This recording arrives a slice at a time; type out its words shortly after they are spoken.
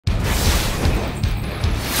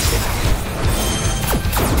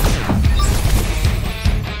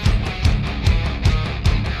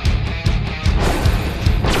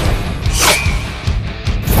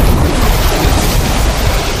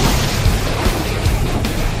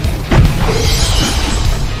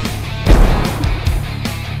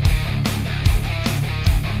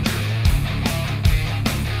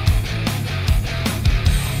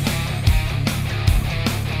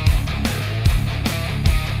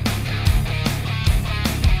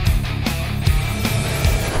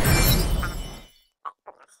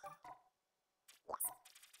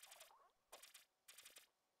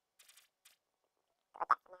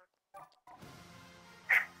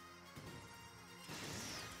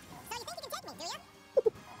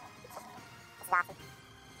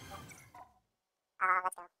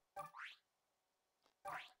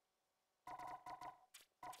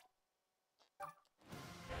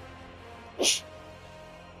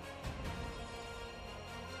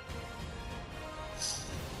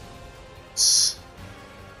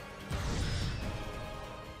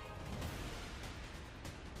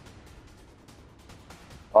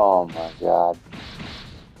Oh my god.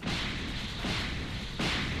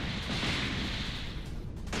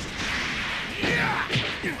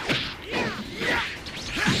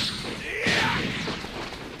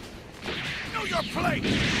 Know your place!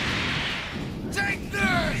 Take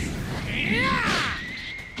this!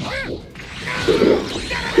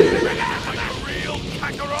 Real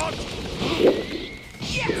Kakarot?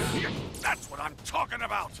 Yes! That's what I'm talking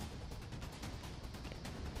about!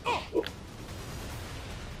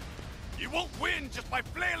 You won't win just by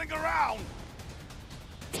flailing around!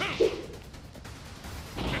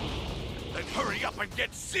 Then hurry up and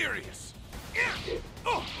get serious!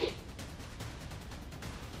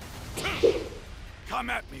 Come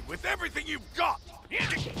at me with everything you've got!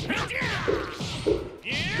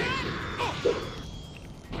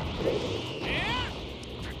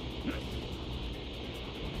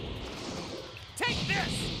 Take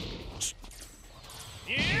this!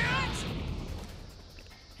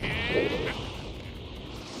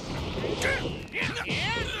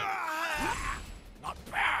 Not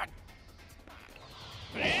bad!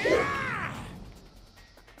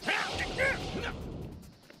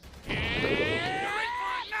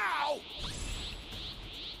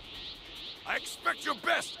 I expect your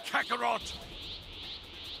best, Kakarot!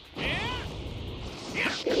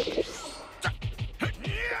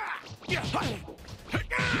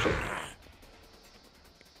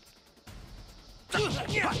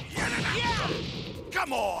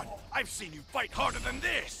 Come on! I've seen you fight harder than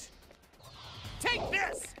this! Take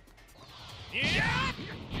this!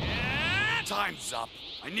 Time's up.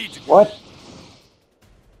 I need to go. What?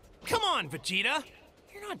 Come on, Vegeta.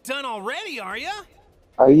 You're not done already, are ya?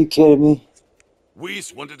 Are you kidding me?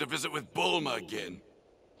 Whis wanted to visit with Bulma again.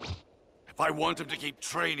 If I want him to keep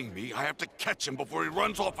training me, I have to catch him before he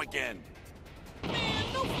runs off again. Man,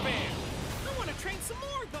 no fair. I want to train some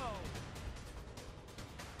more, though.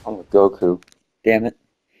 I'm a Goku. Damn it.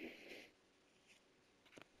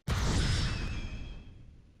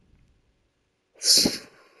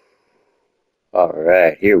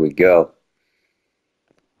 Alright, here we go.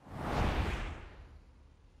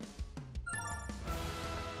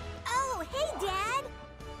 Oh, hey, Dad!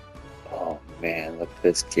 Oh man, look at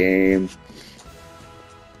this game.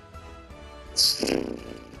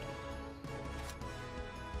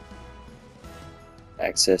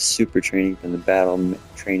 Access super training from the battle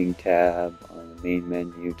training tab on the main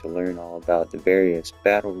menu to learn all about the various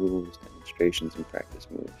battle rules, demonstrations, and practice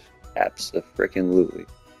moves. Abso-frickin-lutely.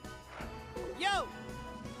 Yo!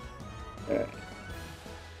 Alright.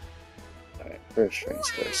 Alright, first train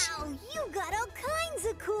first. Wow, you got all kinds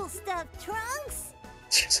of cool stuff, Trunks!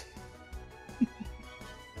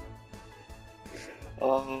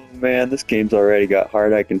 Oh man, this game's already got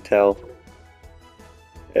hard, I can tell.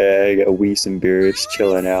 Yeah, you got Whis and Beerus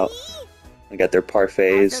chilling out. They got their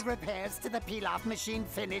parfaits. Are the repairs to the peel-off machine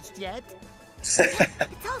finished yet? It's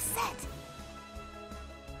all set!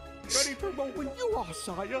 Ready for when you are,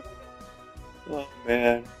 sire. Oh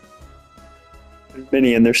man. There's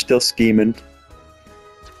many and they're still scheming.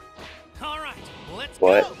 All right, let's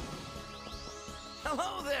What? go.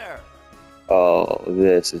 Hello there! Oh,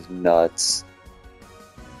 this is nuts.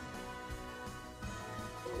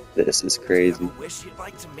 This is crazy. Wish you'd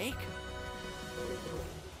like to make?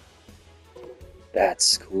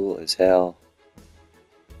 That's cool as hell.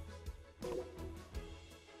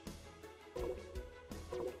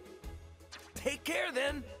 Take care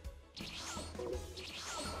then.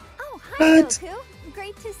 Oh, hi, What? Goku.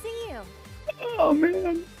 Great to see you. Oh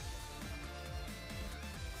man.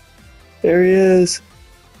 There he is.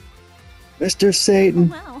 Mr. Satan.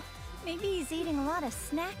 Wow, maybe he's eating a lot of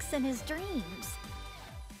snacks in his dreams.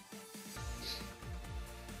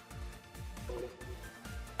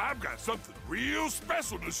 I've got something real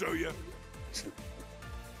special to show you.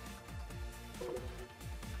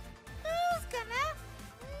 Who's gonna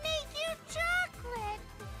make you chocolate?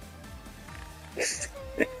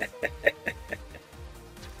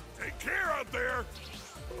 Take care out there.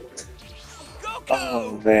 Goku!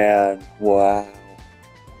 Oh man. Wow.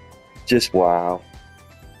 Just wow.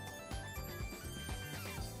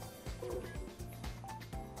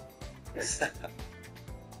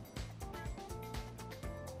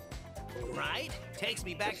 Right? Takes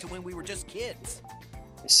me back to when we were just kids.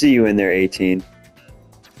 See you in there, 18.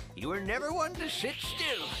 You were never one to sit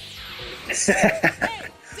still. Hey,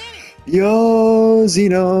 Denny! Yo,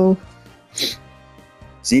 Zeno.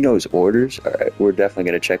 Zeno's orders? Alright, we're definitely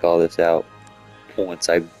going to check all this out once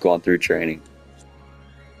I've gone through training.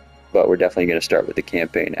 But we're definitely going to start with the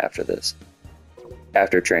campaign after this.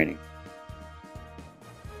 After training.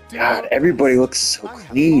 God, everybody looks so I have all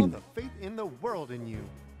clean. the faith in the world in you.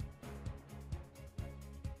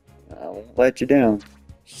 I won't let you down.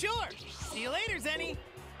 Sure! See you later, Zenny!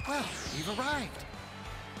 Well, we've arrived.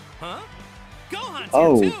 Huh? Gohan's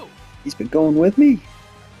Oh, here too! he's been going with me?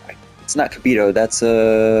 It's not Kibito, that's,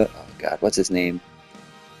 oh god, what's his name?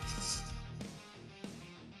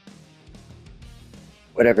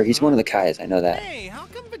 Whatever, he's one of the Kais, I know that. Hey, how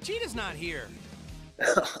come Vegeta's not here?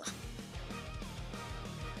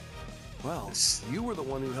 Well, you were the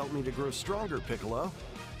one who helped me to grow stronger, Piccolo.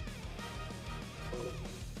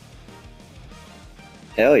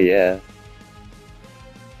 Hell yeah.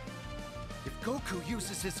 If Goku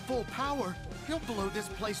uses his full power, he'll blow this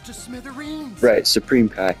place to smithereens. Right, Supreme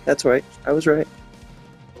Kai. That's right, I was right.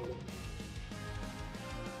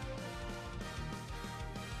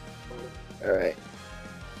 Alright.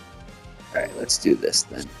 Alright, let's do this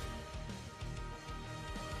then.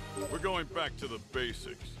 We're going back to the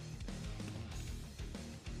basics.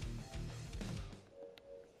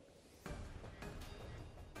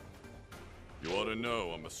 You ought to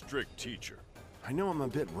know I'm a strict teacher. I know I'm a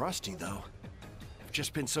bit rusty, though. I've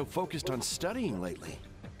just been so focused on studying lately.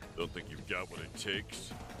 Don't think you've got what it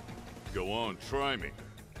takes? Go on, try me.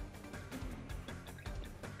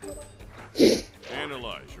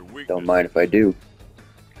 Analyze your weakness. Don't mind if I do.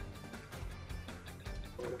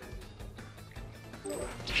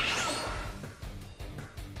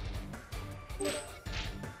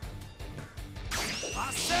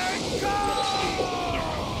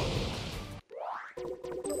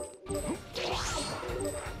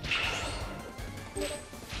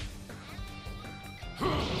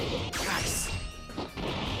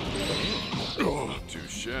 Not too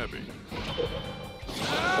shabby.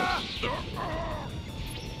 Not too shabby.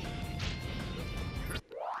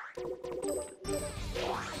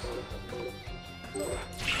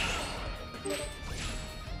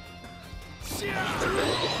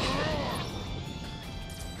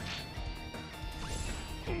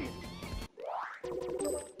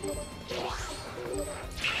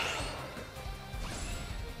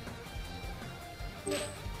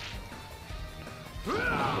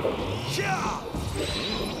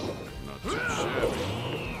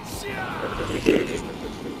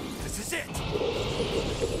 This is it!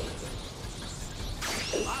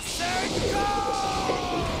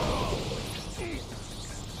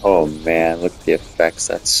 Oh man, look at the effects,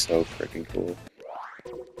 that's so freaking cool.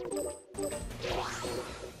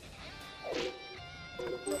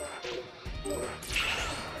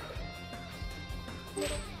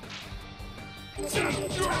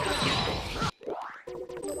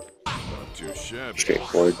 Not too shabby.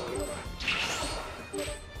 Straightforward.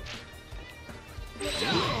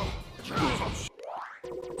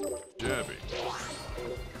 Shabby.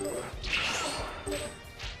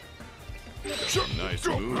 Nice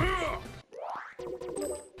move.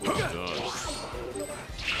 Well done.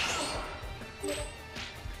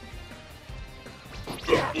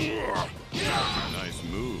 Nice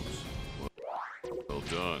moves. Well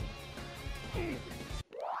done.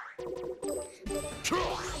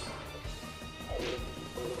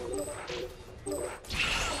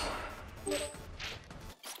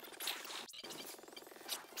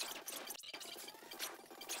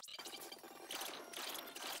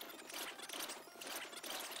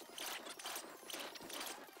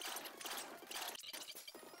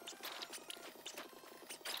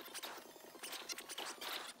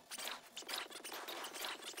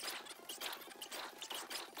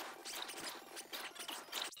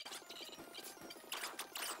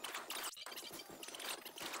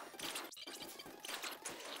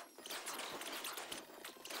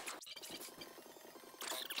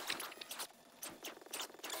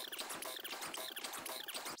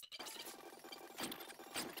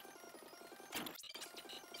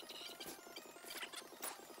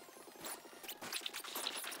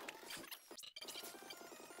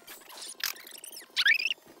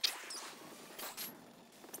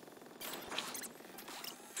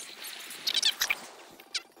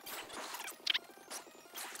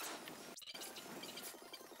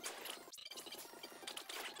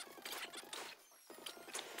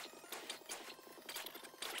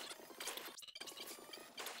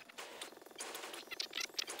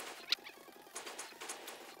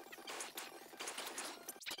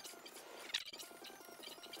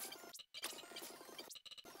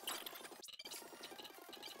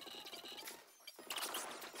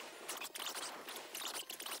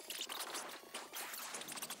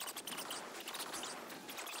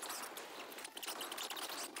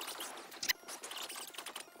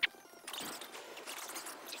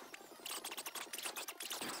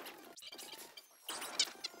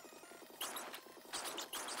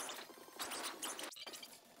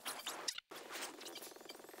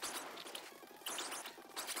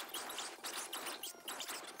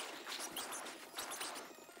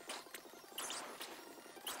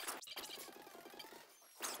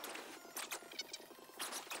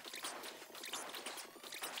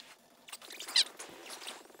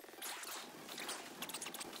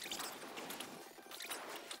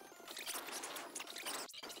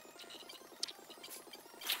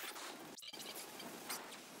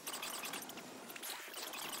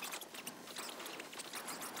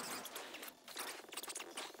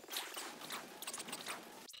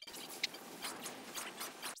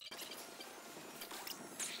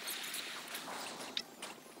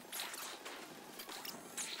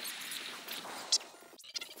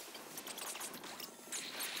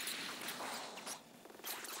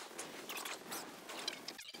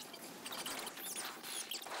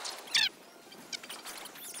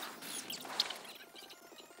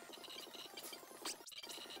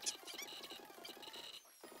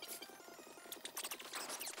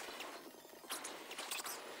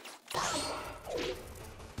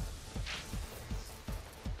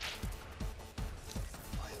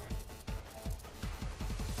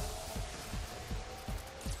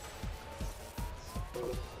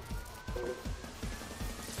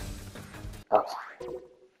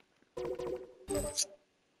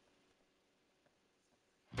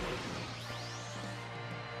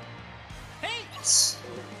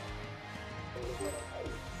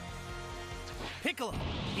 Piccolo.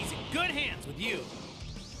 He's in good hands with you.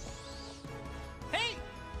 Hey!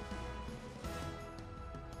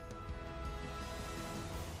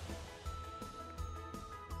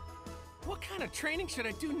 What kind of training should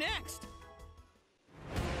I do next?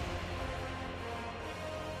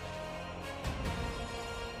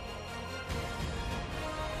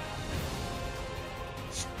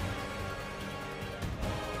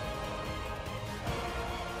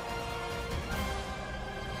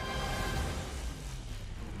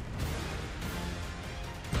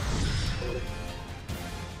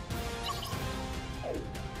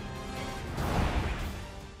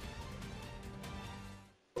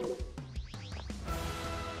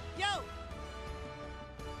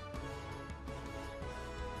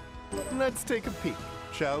 Let's take a peek,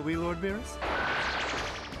 shall we, Lord Beerus?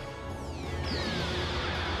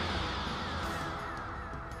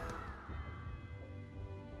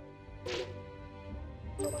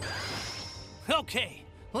 Okay,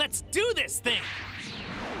 let's do this thing!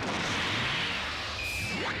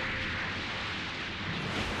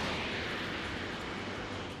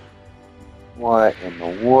 What in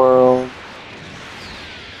the world?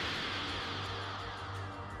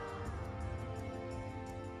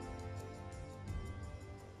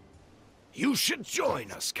 You should join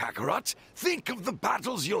us, Kakarot. Think of the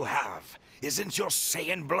battles you'll have. Isn't your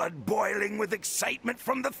Saiyan blood boiling with excitement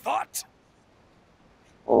from the thought?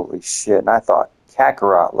 Holy shit, and I thought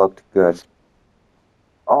Kakarot looked good.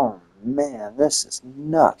 Oh man, this is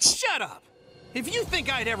nuts. Shut up! If you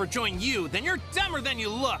think I'd ever join you, then you're dumber than you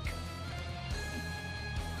look!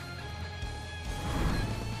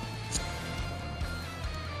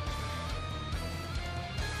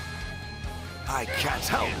 I can't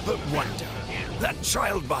help but wonder. That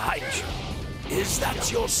child behind you, is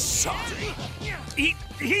that your son?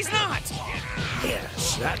 He's not!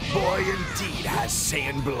 Yes, that boy indeed has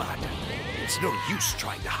Saiyan blood. It's no use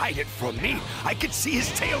trying to hide it from me. I can see his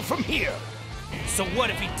tail from here. So what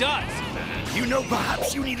if he does? You know,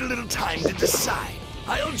 perhaps you need a little time to decide.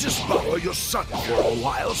 I'll just borrow your son for a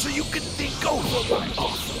while so you can think over my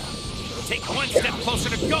offer. Take one step closer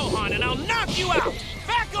to Gohan and I'll knock you out!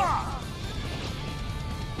 Back off!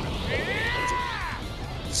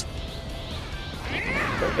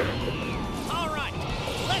 All right,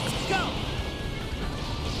 let's go!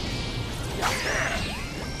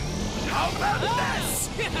 How about this?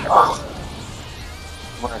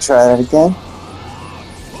 Wanna try that again?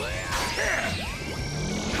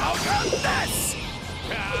 How about this?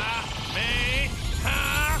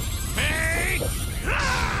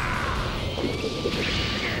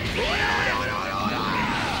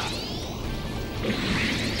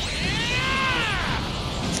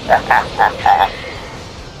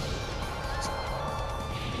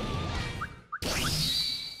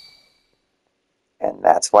 And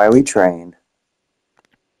that's why we train.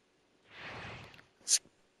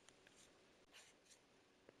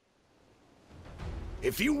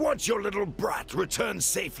 If you want your little brat returned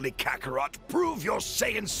safely, Kakarot, prove your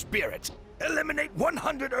Saiyan spirit. Eliminate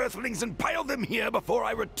 100 Earthlings and pile them here before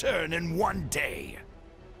I return in one day.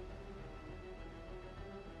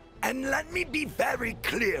 And let me be very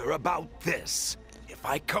clear about this. If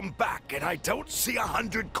I come back and I don't see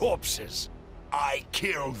 100 corpses, I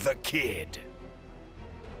killed the kid.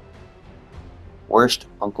 Worst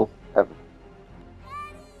uncle ever.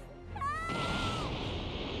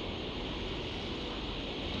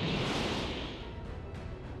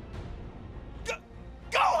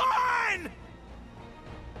 Gohan!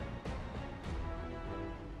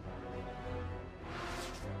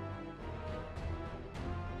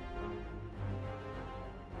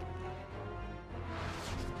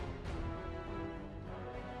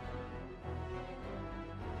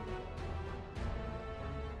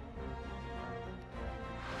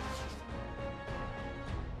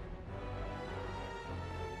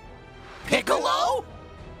 Piccolo?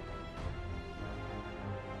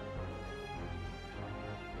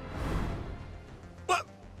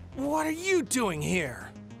 What are you doing here?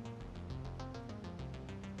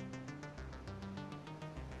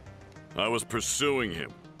 I was pursuing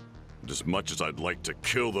him. And as much as I'd like to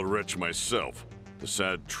kill the wretch myself, the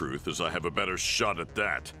sad truth is I have a better shot at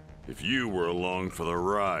that if you were along for the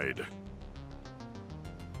ride.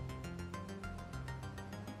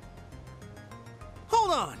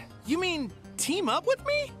 Hold on, you mean team up with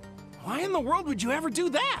me? Why in the world would you ever do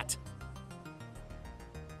that?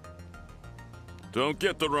 Don't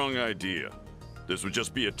get the wrong idea. This would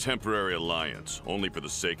just be a temporary alliance, only for the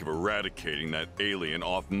sake of eradicating that alien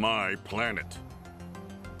off my planet.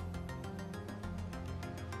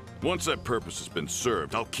 Once that purpose has been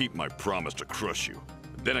served, I'll keep my promise to crush you.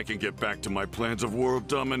 Then I can get back to my plans of world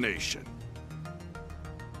domination.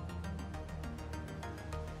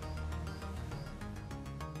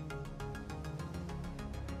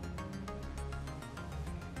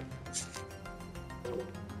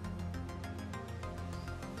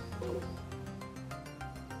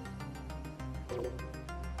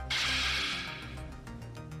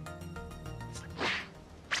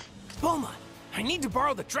 Bulma, I need to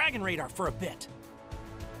borrow the Dragon Radar for a bit.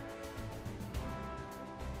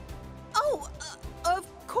 Oh, of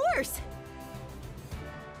course.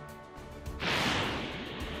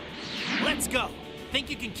 Let's go. Think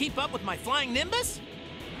you can keep up with my flying Nimbus?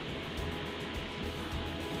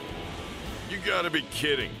 You gotta be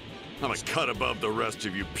kidding. I'm a cut above the rest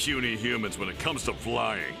of you puny humans when it comes to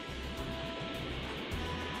flying.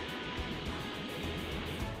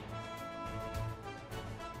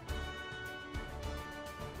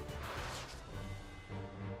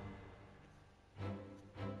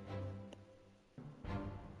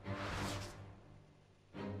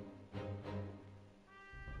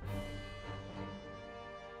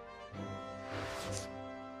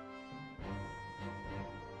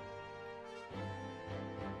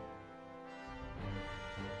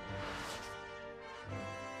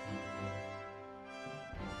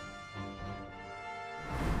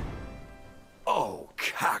 Oh,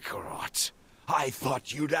 Kakarot. I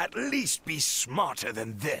thought you'd at least be smarter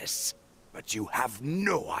than this. But you have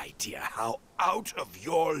no idea how out of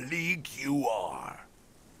your league you are.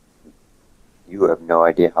 You have no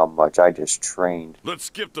idea how much I just trained. Let's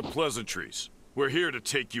skip the pleasantries. We're here to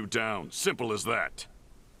take you down. Simple as that.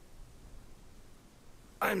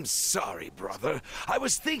 I'm sorry, brother. I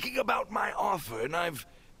was thinking about my offer and I've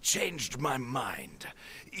changed my mind.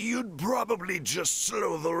 You'd probably just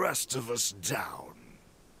slow the rest of us down.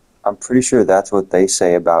 I'm pretty sure that's what they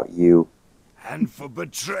say about you. And for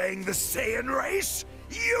betraying the Saiyan race,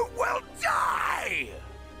 you will die!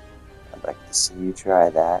 I'd like to see you try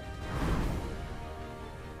that.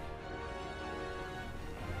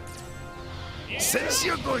 Since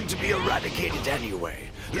you're going to be eradicated anyway,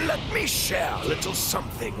 let me share a little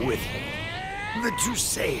something with you. The two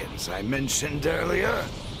Saiyans I mentioned earlier,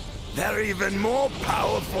 they're even more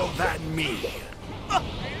powerful than me.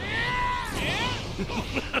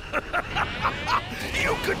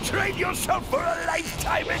 You could train yourself for a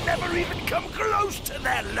lifetime and never even come close to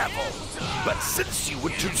their level. But since you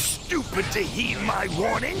were too stupid to heed my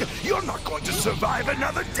warning, you're not going to survive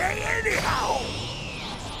another day anyhow.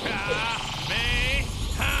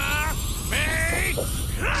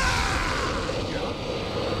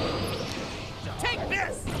 Take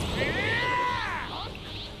this!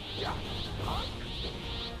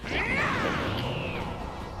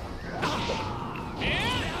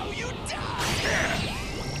 Now you die!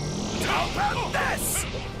 How about this?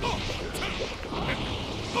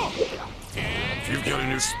 If you've got a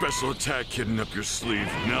new special attack hidden up your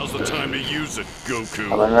sleeve, now's the time to use it, Goku.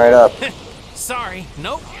 Coming right up. Sorry,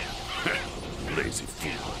 nope. Lazy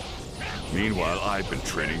fool. Meanwhile, I've been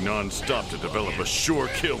training non-stop to develop a sure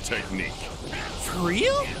kill technique. For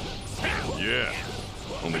real? Yeah.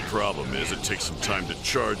 Only problem is it takes some time to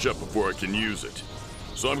charge up before I can use it.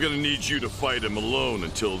 So I'm gonna need you to fight him alone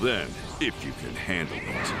until then, if you can handle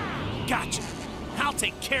it. Gotcha. I'll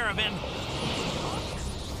take care of him.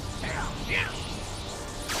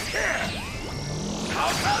 How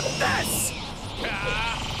about this?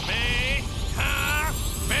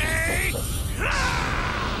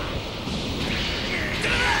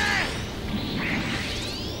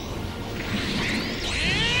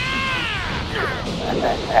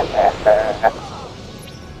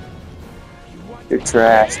 You're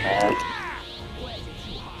trash, man.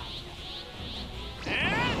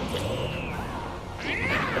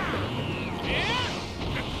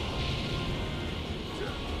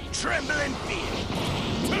 Tremble in fear.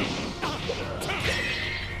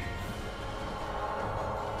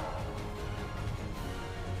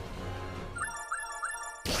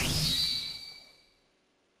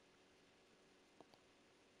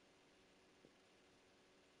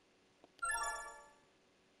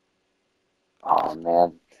 Oh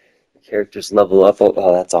man, the characters level up.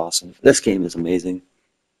 Oh, that's awesome. This game is amazing.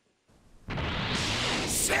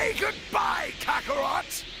 Say goodbye,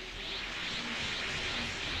 Kakarot!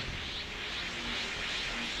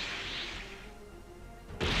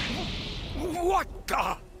 What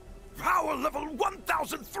the? Power level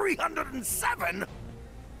 1,307?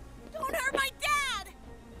 Don't hurt my dad!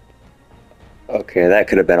 Okay, that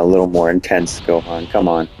could have been a little more intense, Gohan. Come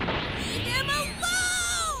on. Leave him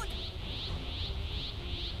alone!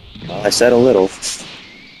 Well, I said a little.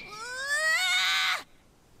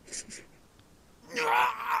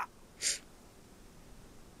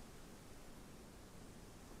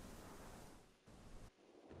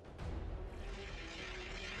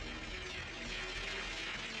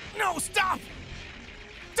 No, stop!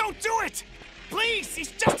 Don't do it! Please,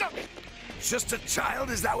 he's just a... Just a child?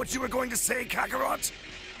 Is that what you were going to say, Kakarot?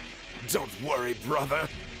 Don't worry, brother.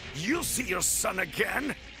 You'll see your son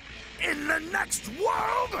again. In the next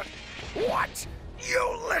world? What?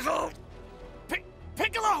 You little...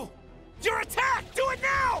 Piccolo! Your attack! Do it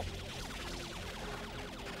now!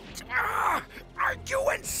 Are you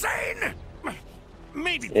insane?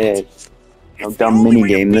 Maybe. Yeah, no It's the dumb only way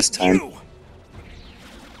to minigame this beat time. you.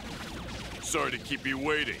 Sorry to keep you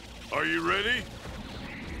waiting. Are you ready?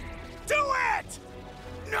 Do it!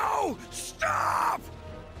 No! Stop!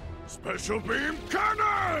 Special beam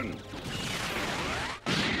cannon!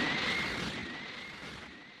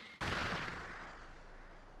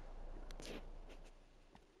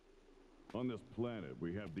 On this planet,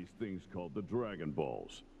 we have these things called the Dragon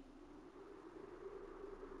Balls.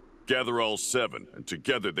 Gather all 7, and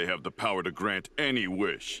together they have the power to grant any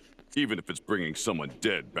wish, even if it's bringing someone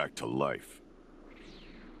dead back to life.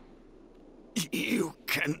 You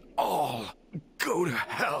can all go to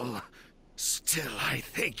hell. Still, I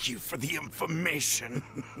thank you for the information.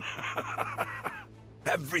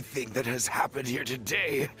 Everything that has happened here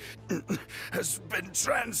today has been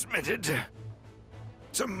transmitted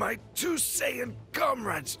to my 2 Saiyan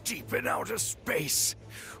comrades deep in outer space.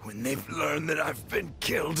 When they've learned that I've been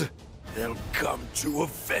killed, they'll come to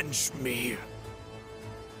avenge me.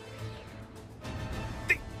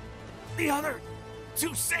 The other 2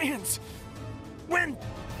 Saiyans. When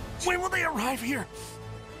will they arrive here?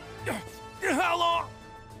 How long?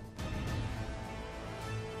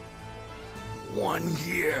 1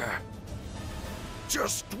 year.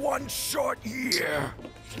 Just 1 short year.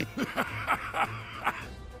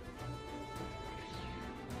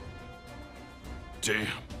 Damn.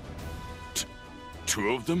 2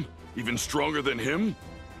 of them? Even stronger than him?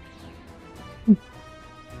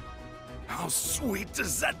 How sweet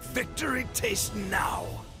does that victory taste now?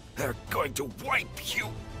 They're going to wipe you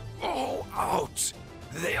all out.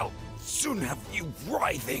 They'll soon have you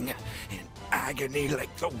writhing in agony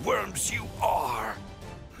like the worms you are.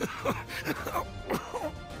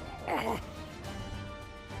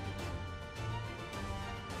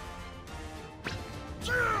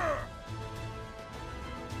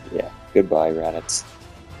 Yeah, goodbye, Raditz.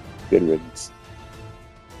 Good riddance.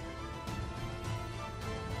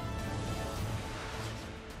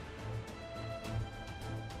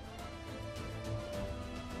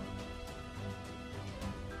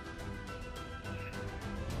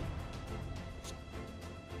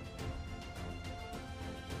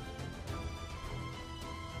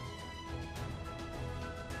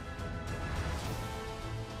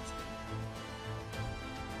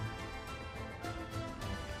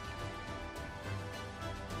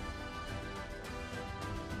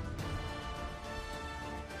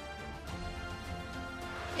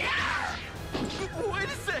 Wait a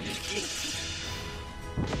second.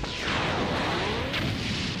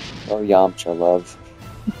 Oh, Yamcha, love.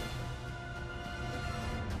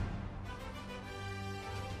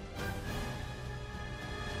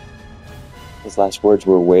 His last words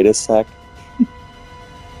were, wait a sec.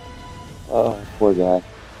 Oh, poor guy.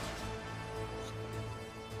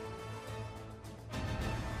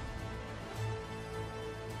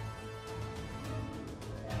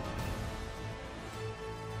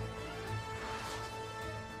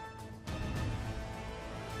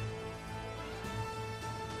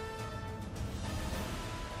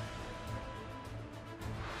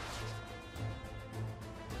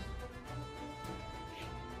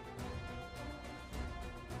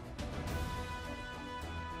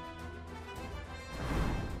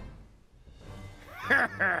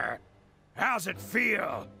 How's it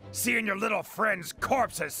feel, seeing your little friend's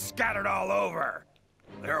corpses scattered all over?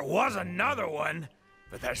 There was another one,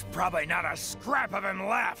 but there's probably not a scrap of him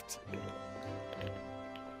left.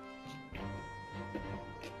 I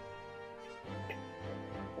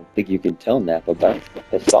don't think you can tell Nappa, but I'm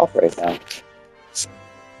pissed off right now. Sure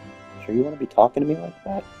you want to be talking to me like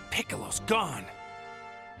that? Piccolo's gone.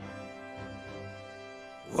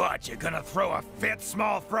 What, you gonna throw a fit,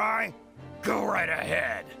 small fry? Go right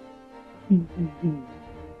ahead.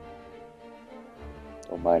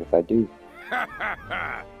 Don't mind if I do.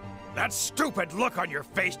 That stupid look on your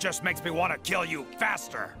face just makes me want to kill you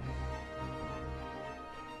faster.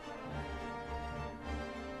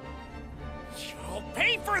 You'll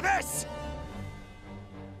pay for this!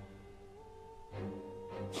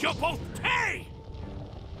 You'll both pay!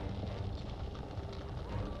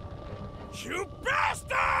 You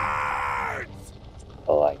bastards!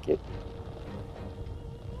 I like it.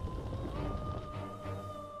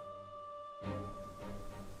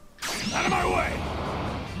 Out of my way!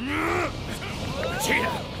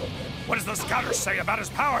 Vegeta, what does the scouter say about his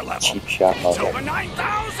power level? Cheap shot, It's mother. over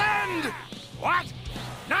 9,000! What?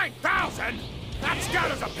 9,000? That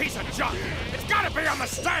scouter's a piece of junk! It's gotta be a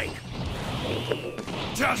mistake!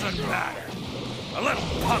 Doesn't matter. A little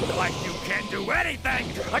punk like you can't do anything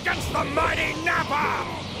against the mighty Nappa!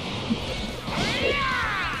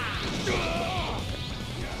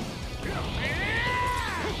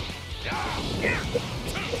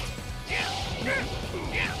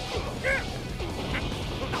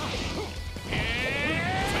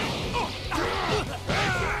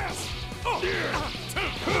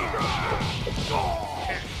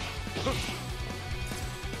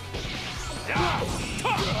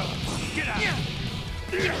 Get out!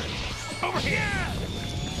 Over here!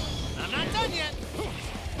 I'm not done yet.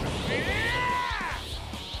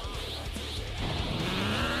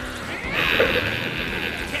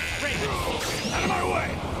 Out of my way!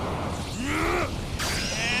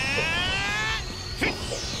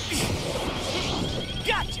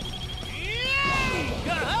 Gotcha!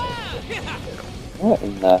 What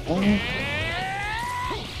in the hell?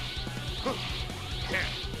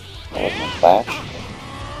 That was my flash.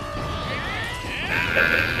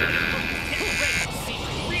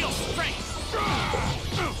 Real strength!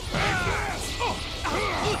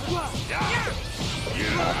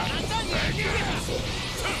 Not done yet!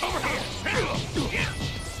 Over here!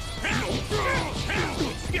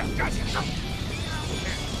 Yeah, gotcha!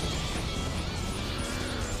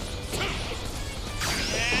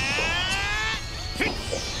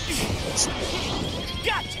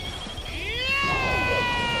 Gotcha!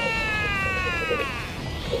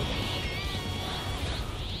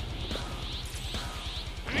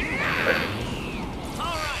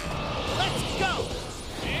 All right, let's go!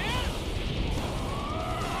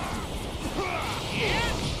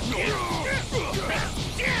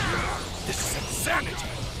 This is insanity!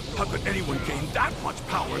 How could anyone gain that much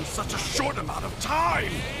power in such a short amount of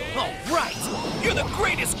time? All right, you're the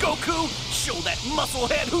greatest, Goku! Show that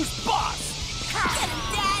musclehead who's boss! Get him,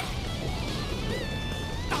 Dad!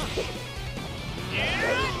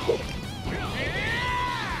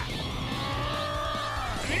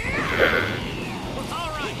 All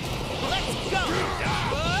right, let's go!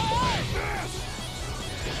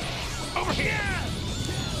 Over here!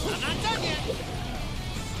 I'm not done yet!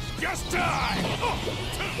 Just die!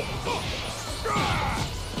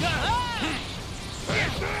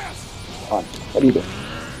 Take this! Come on, what are you doing?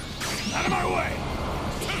 Out of my way!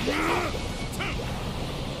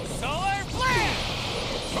 Solar flare!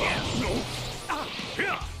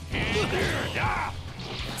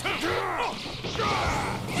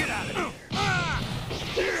 Get out of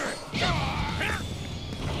here!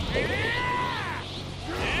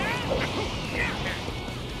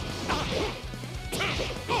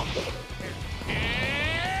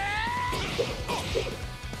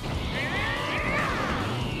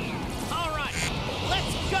 All right,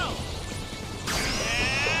 let's go!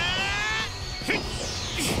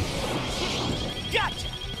 Gotcha!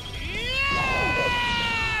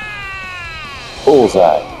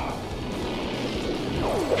 Bullseye.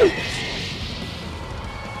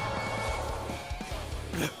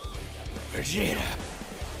 Vegeta!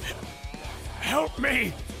 Help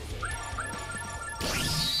me!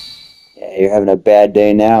 Yeah, you're having a bad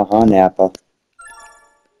day now, huh, Nappa?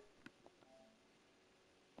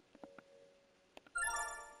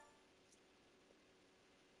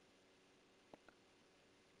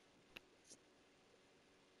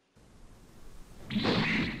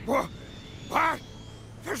 What?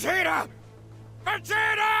 Vegeta!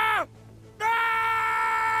 Vegeta! No!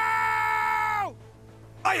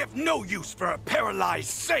 I have no use for a paralyzed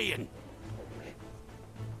Saiyan!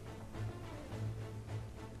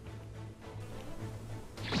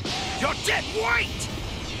 You're dead white!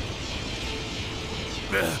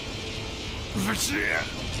 Vegeta!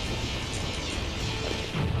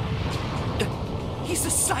 He's a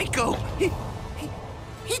psycho!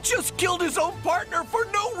 He just killed his own partner for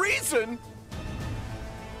no reason!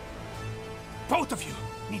 Both of you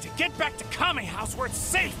need to get back to Kame House where it's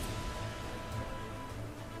safe!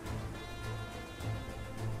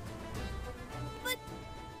 But,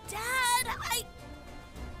 Dad,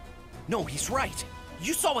 No, he's right.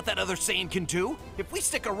 You saw what that other Saiyan can do. If we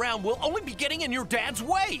stick around, we'll only be getting in your dad's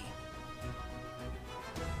way.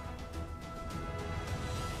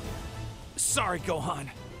 Sorry, Gohan.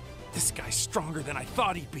 This guy's stronger than I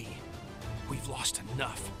thought he'd be. We've lost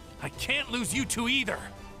enough. I can't lose you two either.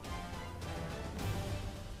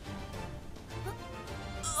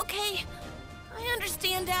 Okay. I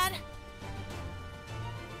understand, Dad.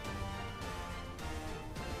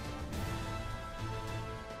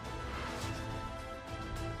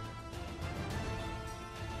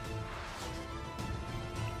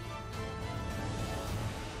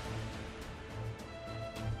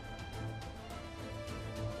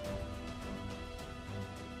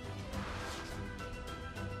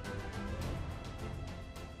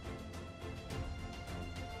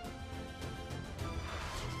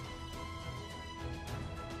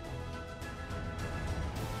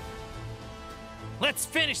 Let's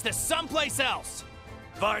finish this someplace else.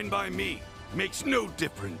 Fine by me. Makes no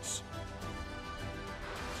difference.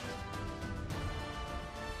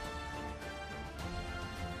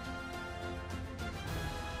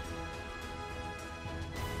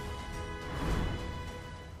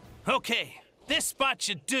 Okay, this spot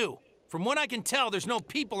should do. From what I can tell, there's no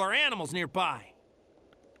people or animals nearby.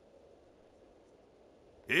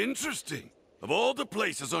 Interesting. Of all the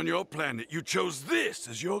places on your planet, you chose this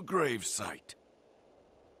as your grave site.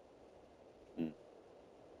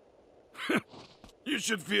 You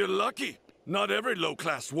should feel lucky. Not every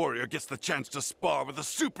low-class warrior gets the chance to spar with a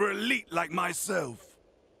super elite like myself.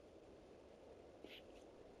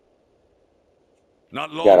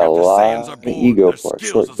 Not long Got a after Saiyans lot are of born, ego their for a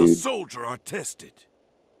skills short as a dude. soldier are tested.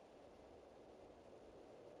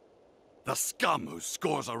 The scum whose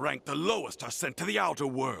scores are ranked the lowest are sent to the outer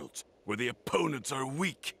worlds, where the opponents are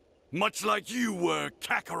weak, much like you were,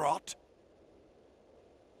 Kakarot.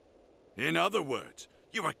 In other words,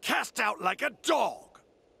 you were cast out like a dog.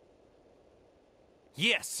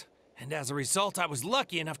 Yes, and as a result, I was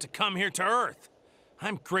lucky enough to come here to Earth.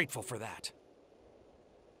 I'm grateful for that.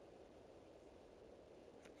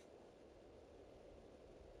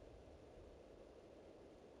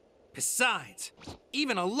 Besides,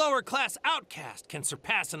 even a lower-class outcast can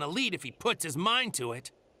surpass an elite if he puts his mind to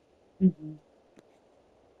it.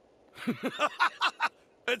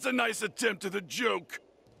 It's a nice attempt at a joke.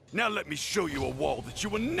 Now let me show you a wall that you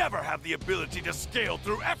will never have the ability to scale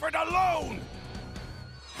through effort alone!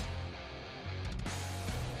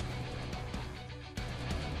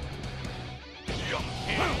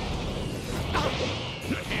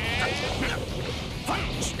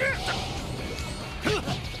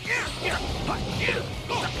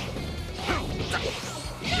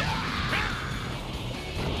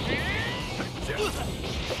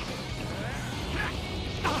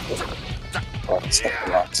 Oh, it's like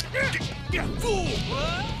rocks.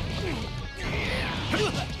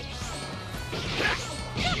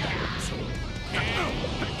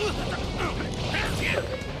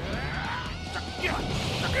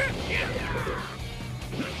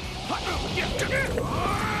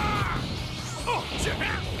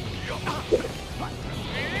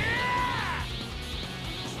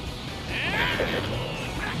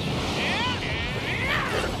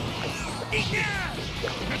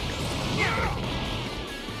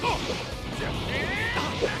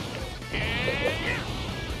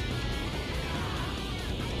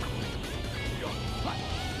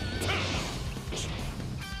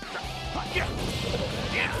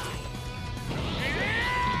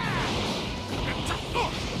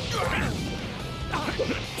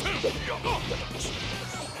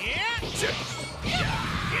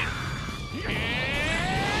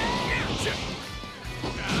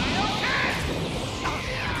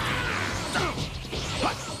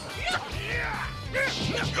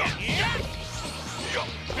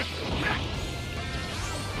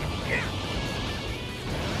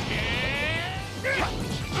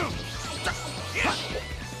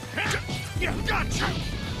 Gotcha!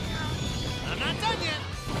 I'm not done yet.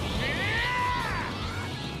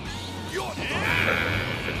 You're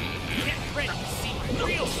Get ready to see my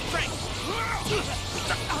real strength.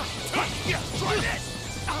 Try this!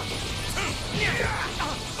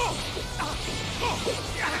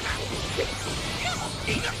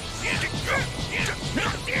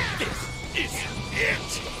 This is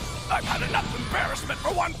it! I've had enough embarrassment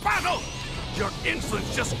for one battle! Your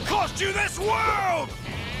insolence just cost you this world!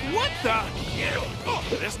 What the?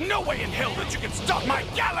 There's no way in hell that you can stop my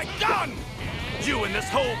Gallic gun! You and this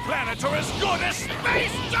whole planet are as good as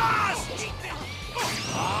space dust!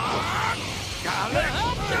 Gallic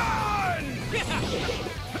gun!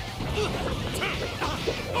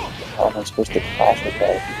 How am I supposed to clash with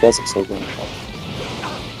that if he does it so good?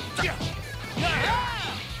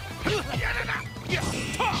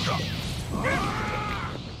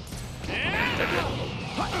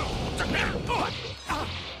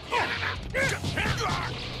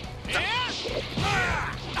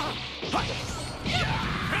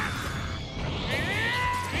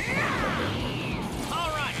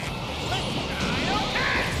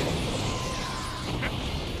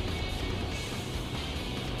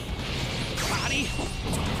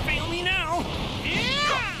 Fail me now!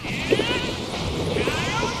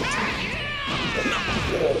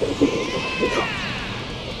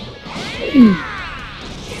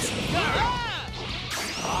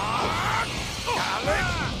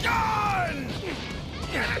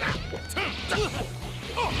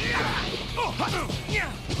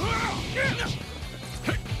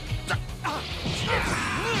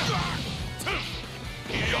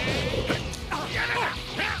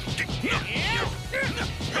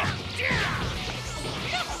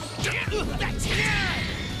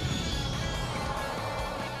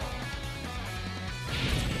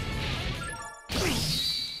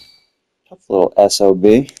 Little SOB.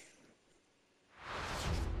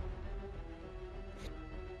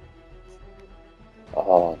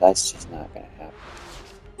 Oh, that's just not gonna happen.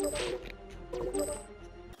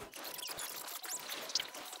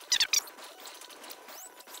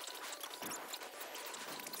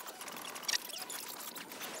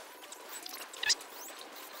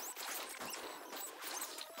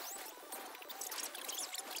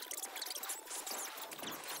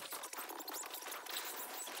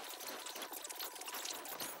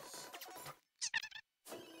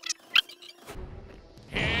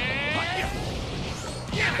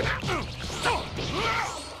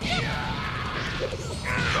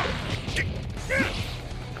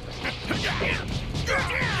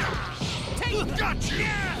 Got you!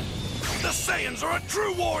 The Saiyans are a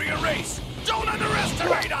true warrior race! Don't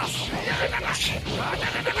underestimate us!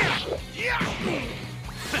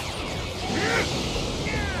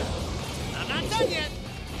 I'm not done yet.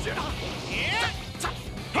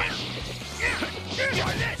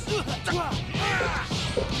 Try this!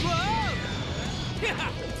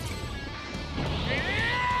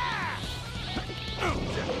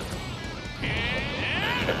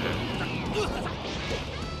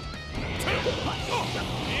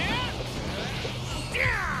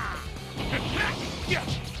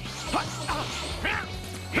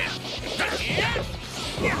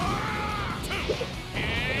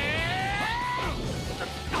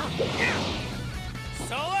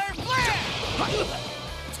 Solar flare!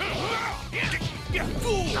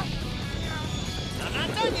 I'm not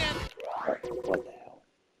done yet. What the hell?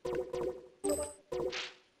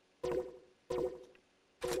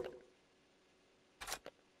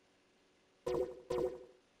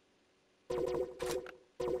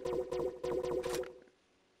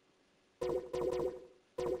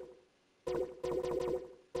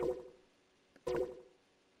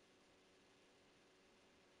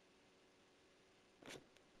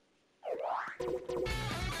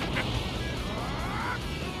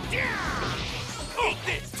 Eat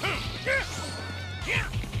this!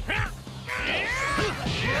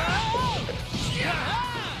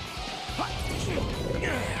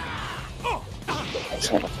 I'm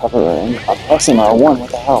trying to cover it. I'm pressing R1. What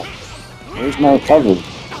the hell? Where's my recovery?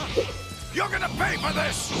 You're gonna pay for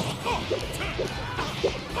this!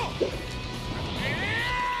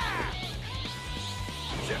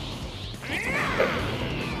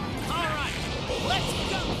 Alright, let's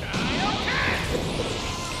go!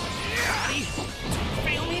 Buddy,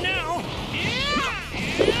 feel me now!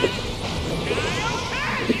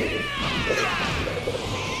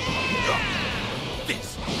 This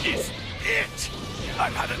is it!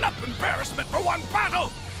 I've had enough embarrassment for one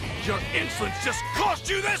battle! Your insolence just cost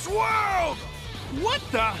you this world! What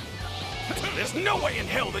the? There's no way in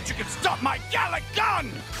hell that you can stop my Gallic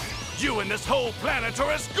gun! You and this whole planet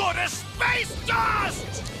are as good as space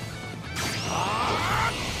dust!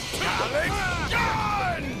 Gallic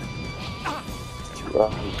gun!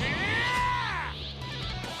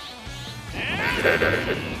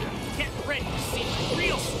 Get ready to see my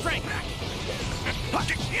real strength!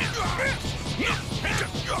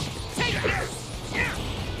 Take this!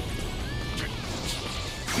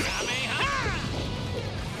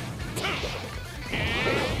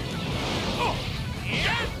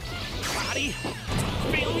 Body,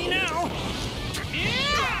 feel me now!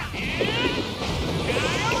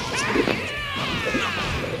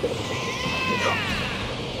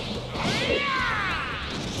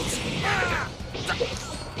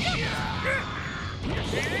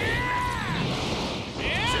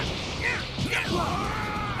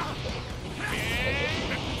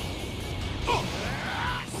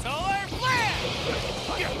 Solar flare!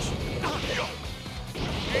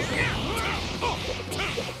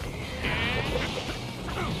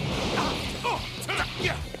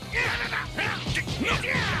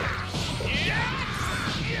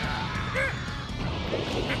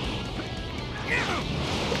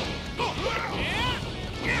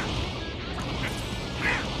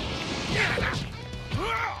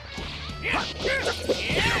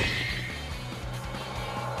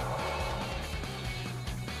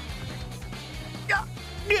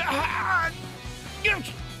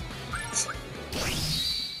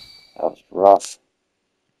 That was rough.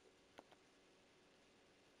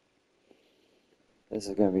 This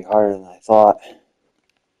is going to be harder than I thought.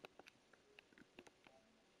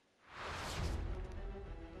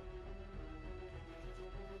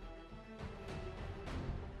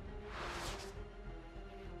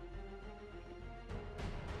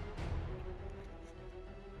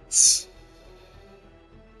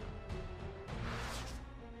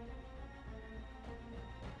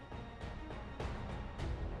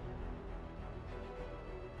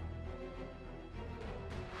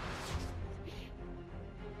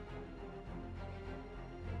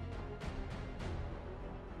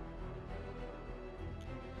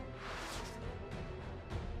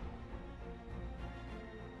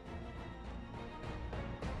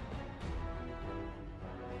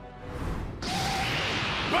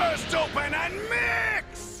 Burst open and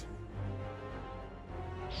mix!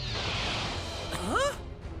 Huh?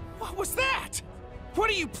 What was that? What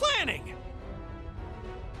are you planning?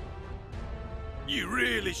 You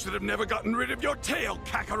really should have never gotten rid of your tail,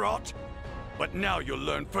 Kakarot. But now you'll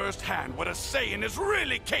learn firsthand what a Saiyan is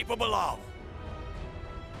really capable of.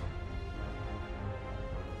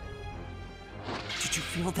 Did you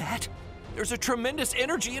feel that? There's a tremendous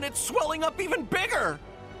energy and it's swelling up even bigger!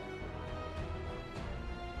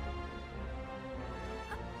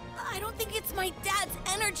 I don't think it's my dad's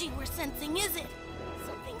energy we're sensing, is it?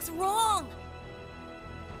 Something's wrong.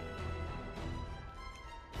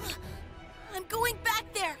 I'm going back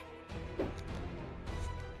there.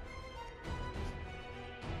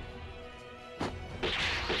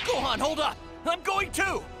 Gohan, hold up! I'm going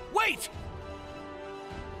too! Wait!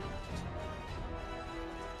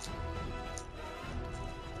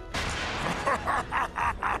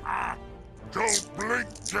 Don't blink,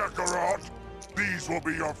 Kakarot! These will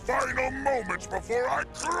be your final moments before I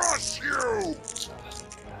crush you!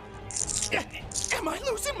 Am I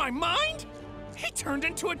losing my mind? He turned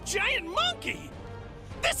into a giant monkey!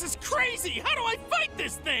 This is crazy! How do I fight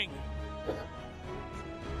this thing?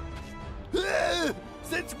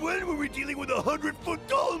 Since when were we dealing with a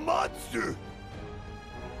 100-foot-tall monster?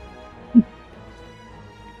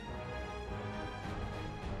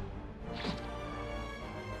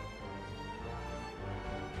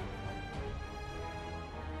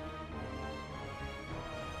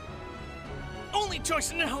 Only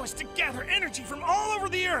choice now is to gather energy from all over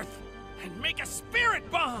the Earth and make a spirit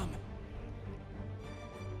bomb!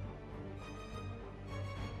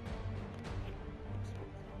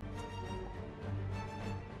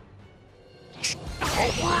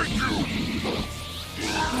 I'll break you!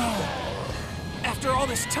 No. After all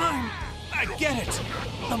this time, I get it.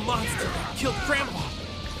 The monster that killed Grandpa.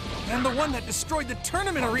 And the one that destroyed the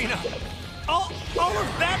tournament arena. All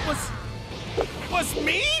of that was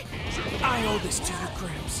me? I owe this to you,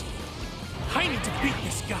 Gramps. I need to beat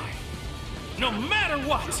this guy. No matter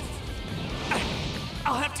what.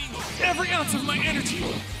 I'll have to use every ounce of my energy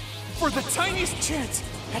for the tiniest chance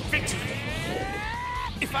at victory.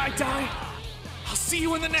 If I die, I'll see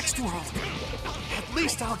you in the next world. At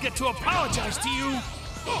least I'll get to apologize to you.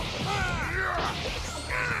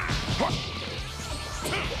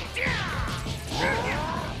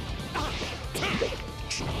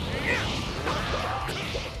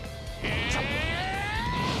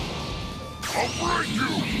 I'll break you!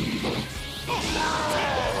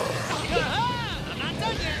 I'm not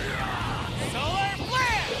done yet. Solar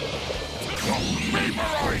flare! I'll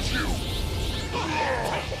vaporize you!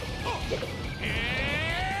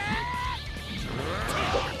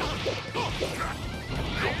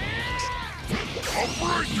 I'll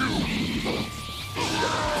break you!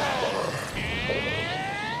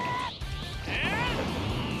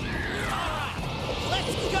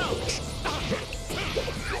 Let's go!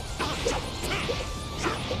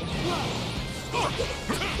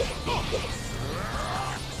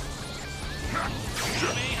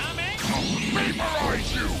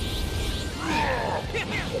 Vaporize you!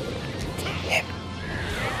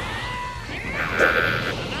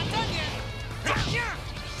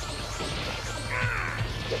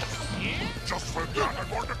 Just for that, I'm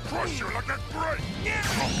going to crush you like a grape!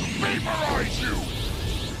 Vaporize you!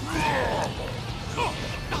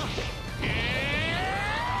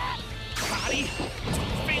 Body,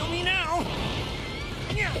 don't fail me now!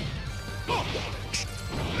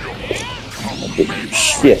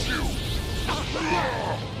 Shit.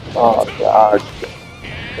 Oh god.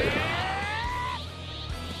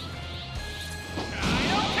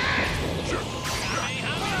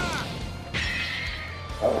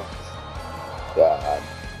 Oh god.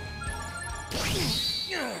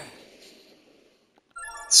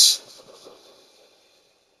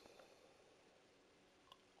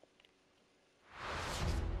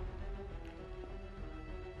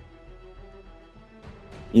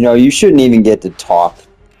 You know, you shouldn't even get to talk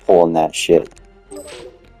pulling that shit.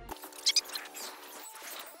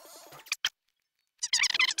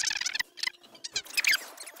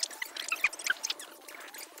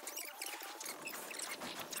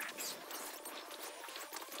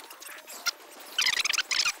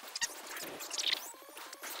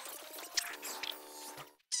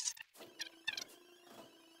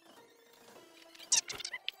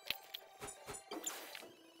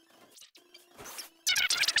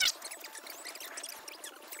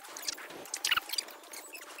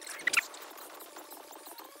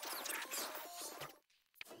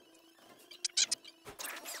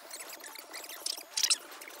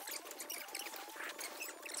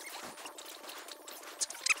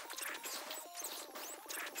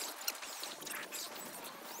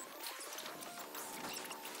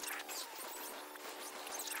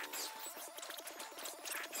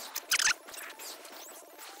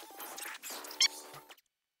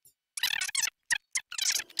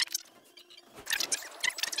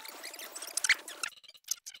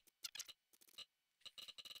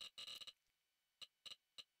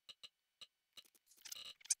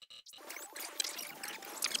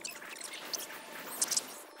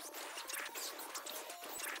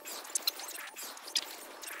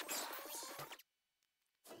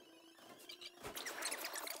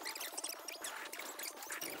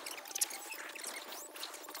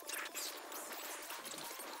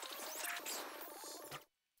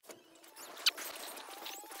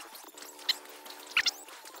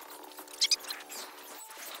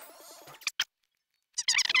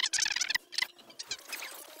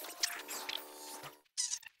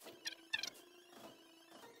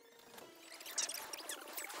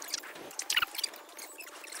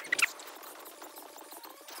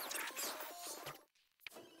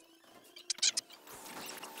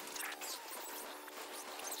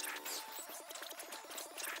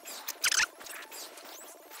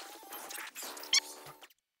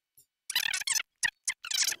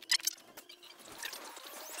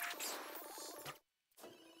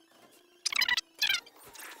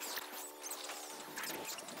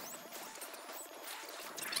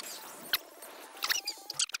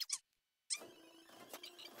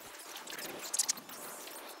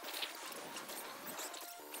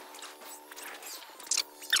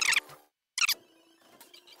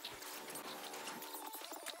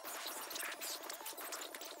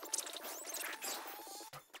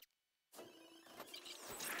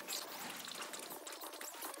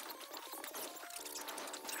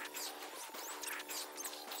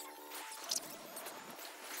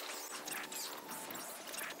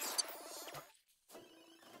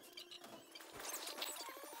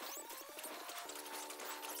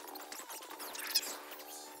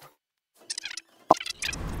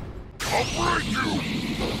 I'll break you!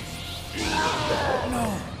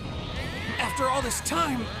 No. After all this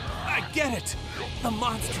time, I get it. The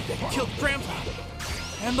monster that killed Grandpa.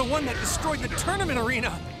 And the one that destroyed the tournament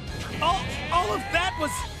arena. All of that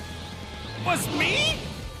was me?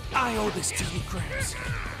 I owe this to you, Gramps.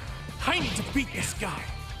 I need to beat this guy.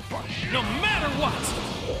 No matter what.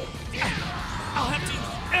 I'll have to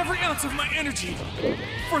use every ounce of my energy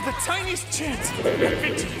for the tiniest chance at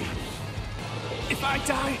victory. If I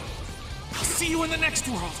die, I'll see you in the next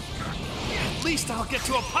world. At least I'll get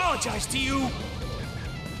to apologize to you.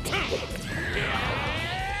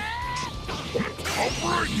 I'll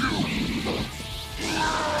break you!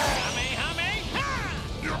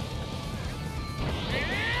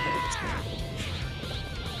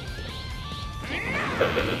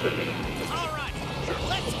 All right,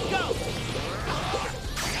 let's go.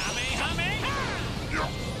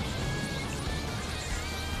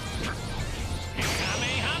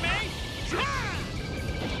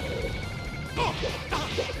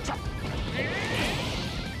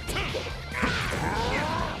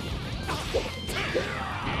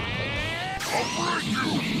 I'll break you!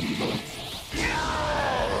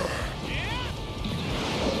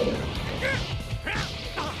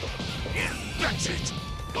 That's it!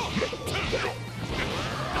 I'll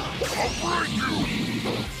break you!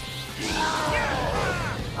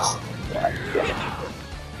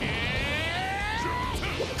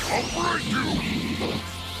 I'll break you!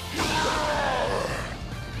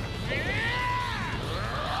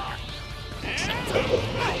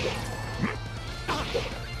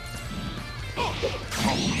 I'll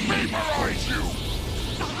vaporize you!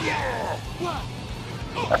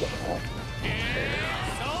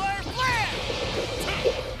 Solar flare!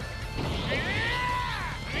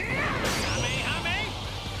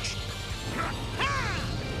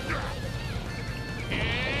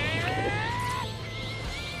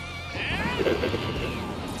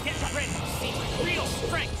 Get ready to see my real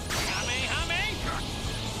strength!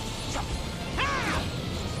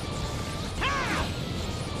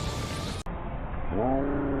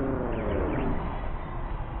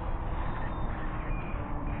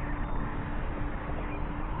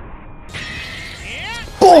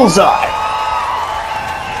 Bullseye!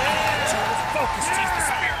 Focus, use the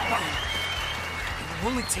spirit bomb. It will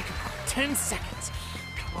only take about 10 seconds.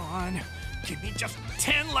 Come on, give me just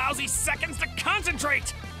 10 lousy seconds to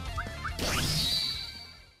concentrate.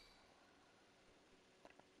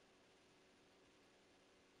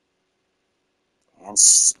 And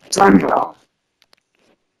stand off.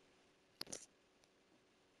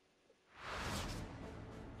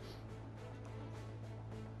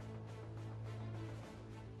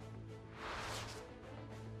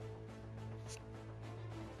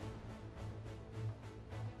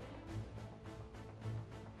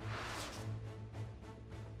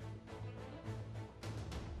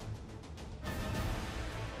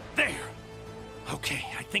 There. Okay,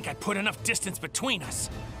 I think I put enough distance between us.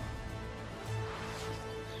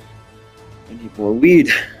 I need more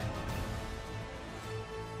weed.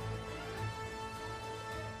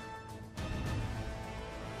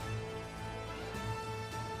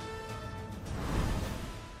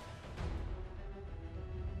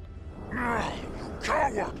 You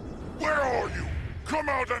coward! Where are you? Come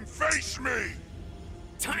out and face me!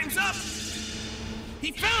 Time's up!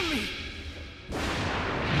 He found me!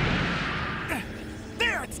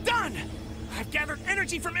 There, it's done! I've gathered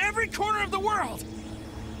energy from every corner of the world!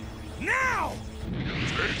 Now!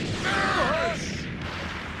 Take this!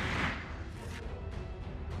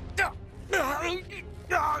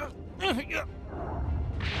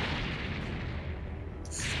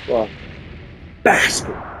 Fuck.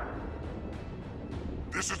 Bastard.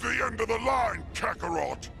 This is the end of the line,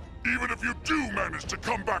 Kakarot! Even if you do manage to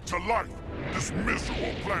come back to life, this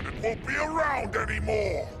miserable planet won't be around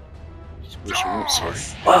anymore! Just wish I weren't so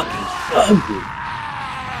fucking hungry.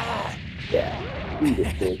 Yeah, eat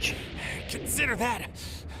it, bitch. Consider that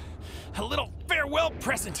a little farewell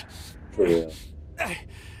present. For real. I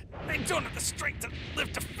don't have the strength to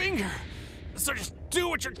lift a finger, so just do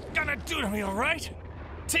what you're gonna do to me, all right?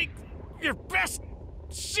 Take your best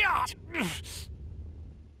shot.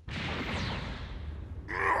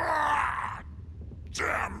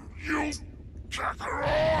 Damn you,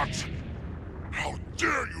 Kakarot! How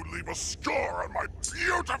dare you leave a scar on my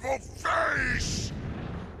beautiful face!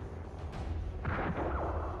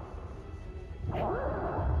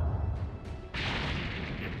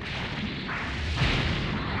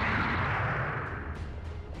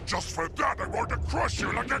 Just for that, I'm going to crush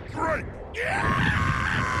you like a grape!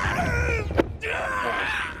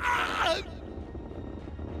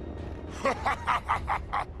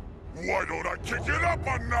 Why don't I kick it up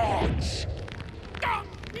a notch? Come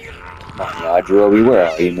on, Yajirobe, where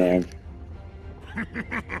are you, man?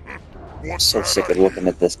 What's So that sick I of looking hear?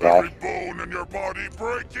 at this Every guy. bone in your body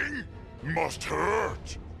breaking? Must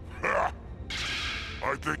hurt. Ha!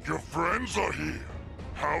 I think your friends are here.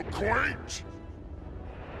 How quaint!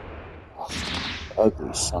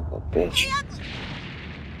 Ugly son of a bitch. Hey, Ugly!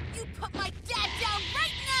 You put my dad down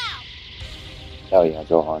right now! Oh yeah,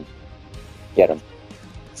 go on. Get him.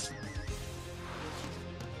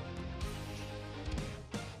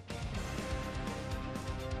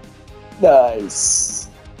 Nice.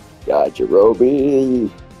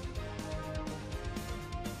 Yajirobe.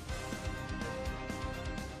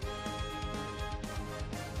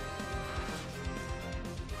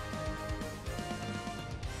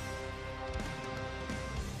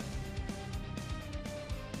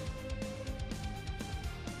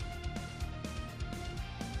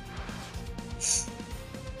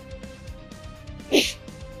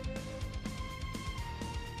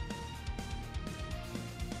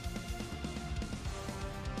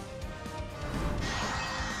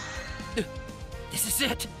 This is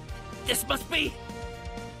it. This must be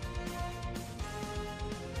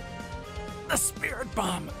The spirit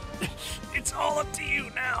bomb. It's all up to you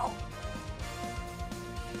now.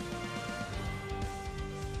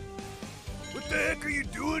 What the heck are you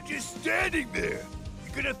doing just standing there?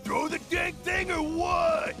 You gonna throw the dang thing or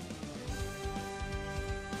what?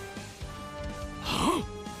 Huh?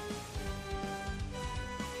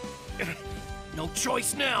 No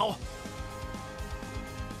choice now.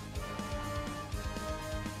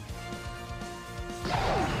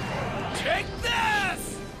 Take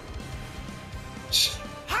this!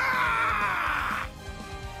 Ha!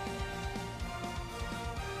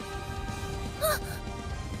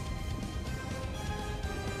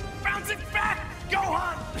 Bounce it back,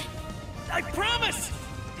 Gohan! I promise!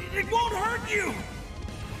 It won't hurt you!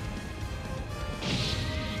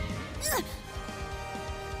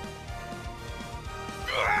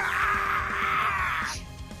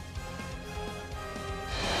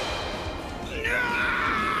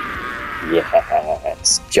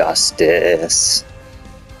 Yes, justice.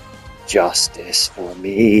 Justice for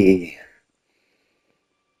me.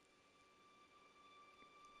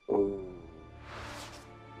 Ooh.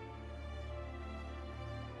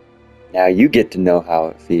 Now you get to know how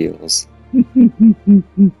it feels.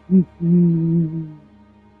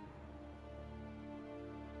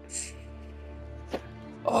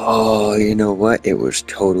 Oh, you know what? It was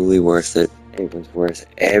totally worth it. It was worth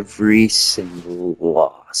every single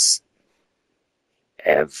loss.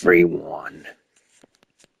 Every one.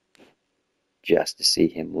 Just to see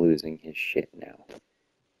him losing his shit now.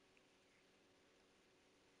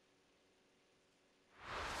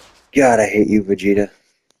 God, I hate you, Vegeta.